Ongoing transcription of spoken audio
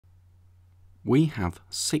We have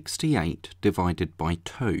 68 divided by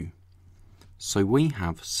 2. So we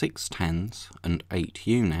have 6 tens and 8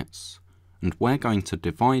 units, and we're going to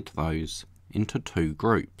divide those into 2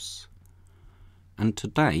 groups. And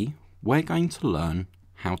today we're going to learn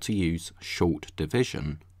how to use short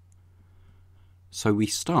division. So we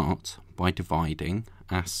start by dividing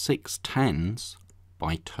our 6 tens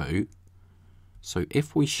by 2. So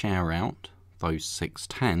if we share out those 6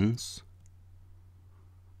 tens,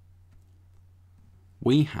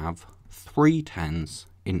 we have 3 tens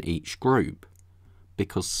in each group,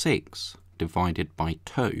 because 6 divided by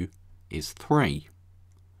 2 is 3.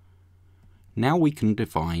 Now we can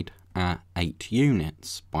divide our 8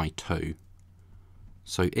 units by 2.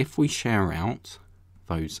 So if we share out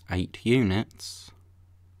those 8 units,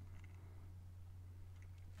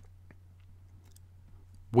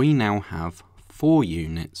 we now have 4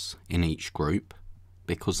 units in each group,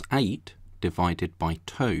 because 8 divided by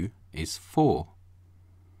 2 is 4.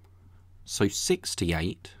 So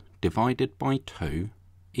 68 divided by 2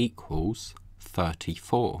 equals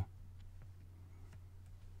 34.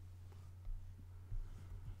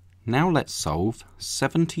 Now let's solve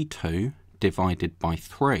 72 divided by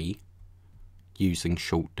 3 using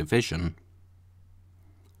short division.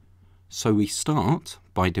 So we start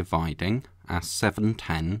by dividing our 7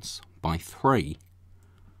 tens by 3.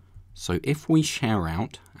 So if we share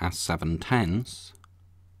out our 7 tens,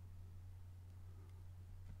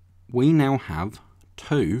 we now have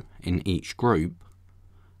 2 in each group,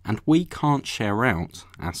 and we can't share out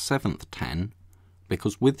our 7th 10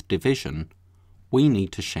 because with division we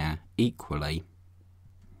need to share equally.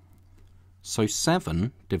 So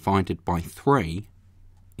 7 divided by 3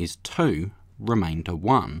 is 2 remainder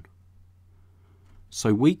 1.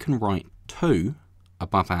 So we can write 2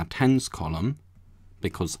 above our tens column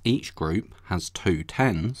because each group has 2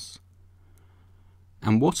 tens.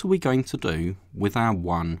 And what are we going to do with our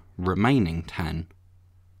 1 remaining 10?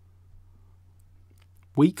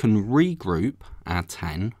 We can regroup our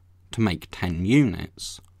 10 to make 10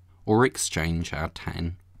 units, or exchange our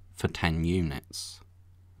 10 for 10 units.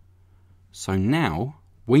 So now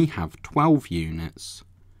we have 12 units,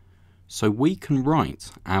 so we can write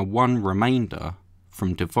our 1 remainder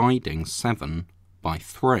from dividing 7 by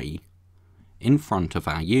 3 in front of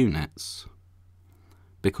our units,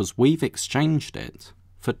 because we've exchanged it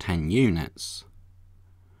for 10 units.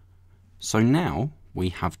 So now we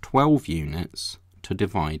have 12 units to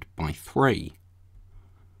divide by 3.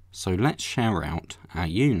 So let's share out our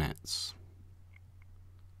units.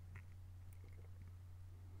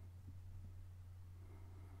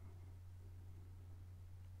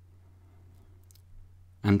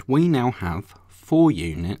 And we now have 4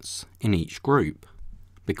 units in each group,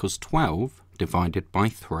 because 12 divided by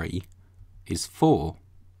 3 is 4.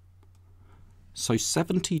 So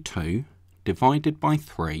 72 divided by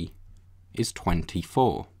 3 is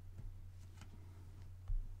 24.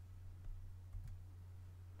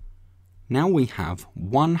 Now we have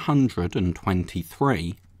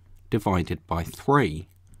 123 divided by 3,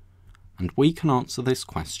 and we can answer this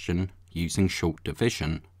question using short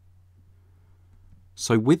division.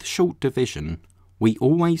 So with short division, we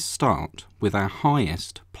always start with our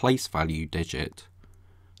highest place value digit.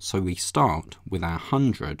 So we start with our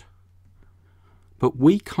 100. But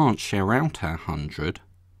we can't share out our 100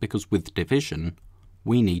 because with division,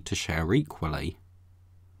 we need to share equally.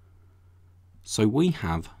 So we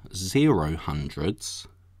have 0 hundredths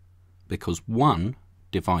because 1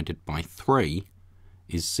 divided by 3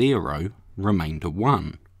 is 0 remainder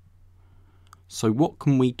 1. So what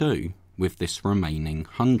can we do with this remaining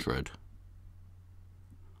 100?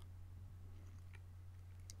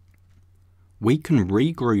 We can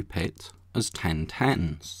regroup it as 10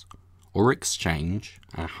 tens, or exchange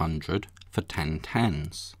our 100 for 10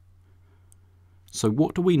 tens. So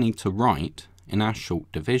what do we need to write in our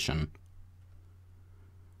short division?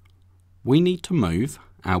 We need to move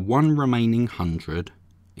our 1 remaining 100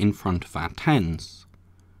 in front of our tens,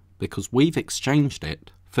 because we've exchanged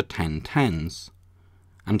it for 10 tens,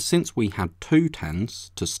 and since we had 2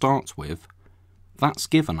 tens to start with, that's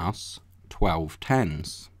given us 12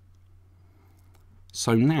 tens.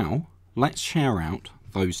 So now let's share out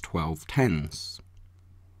those 12 tens.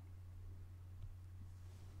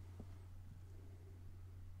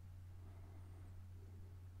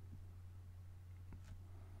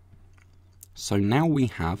 So now we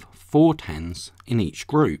have 4 tens in each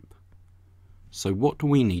group. So what do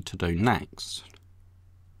we need to do next?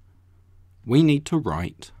 We need to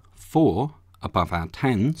write 4 above our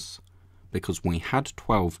tens, because we had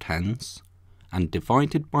 12 tens, and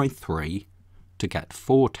divided by 3 to get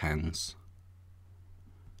 4 tens.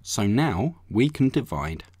 So now we can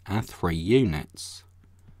divide our 3 units.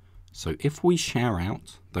 So if we share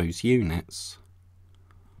out those units,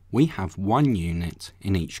 we have 1 unit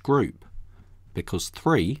in each group, because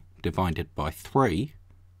 3 divided by 3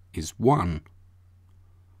 is 1.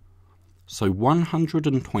 So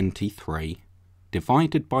 123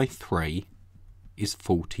 divided by 3 is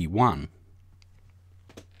 41.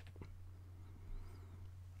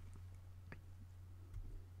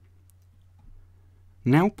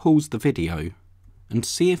 Now pause the video and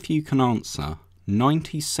see if you can answer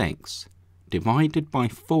 96 divided by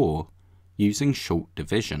 4 using short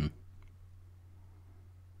division.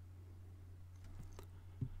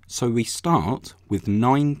 So we start with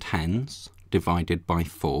 9 tens divided by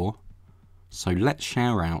 4, so let's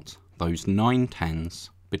share out those 9 tens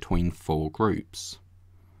between 4 groups.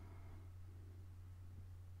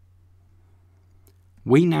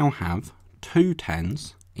 We now have 2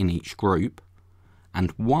 tens in each group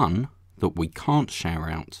and 1 that we can't share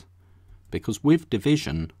out, because with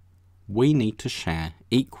division we need to share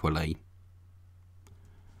equally.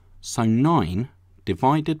 So 9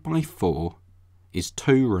 divided by 4 is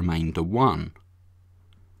 2 remainder 1.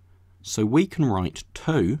 So we can write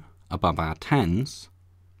 2 above our tens,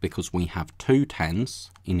 because we have 2 tens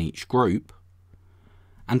in each group.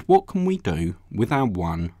 And what can we do with our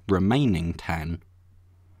 1 remaining 10?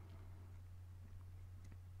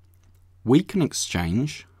 We can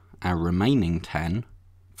exchange our remaining 10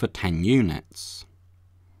 for 10 units.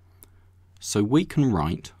 So we can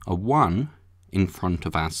write a 1 in front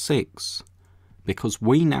of our 6, because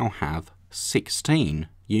we now have 16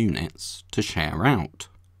 units to share out.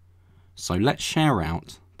 So let's share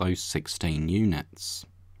out those 16 units.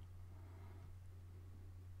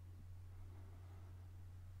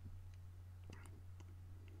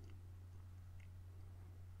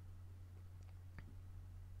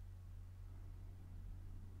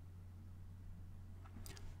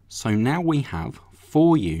 So now we have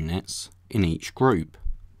 4 units in each group,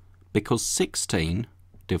 because 16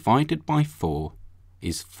 divided by 4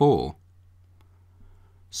 is 4.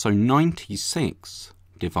 So 96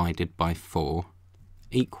 divided by 4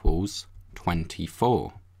 equals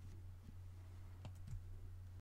 24.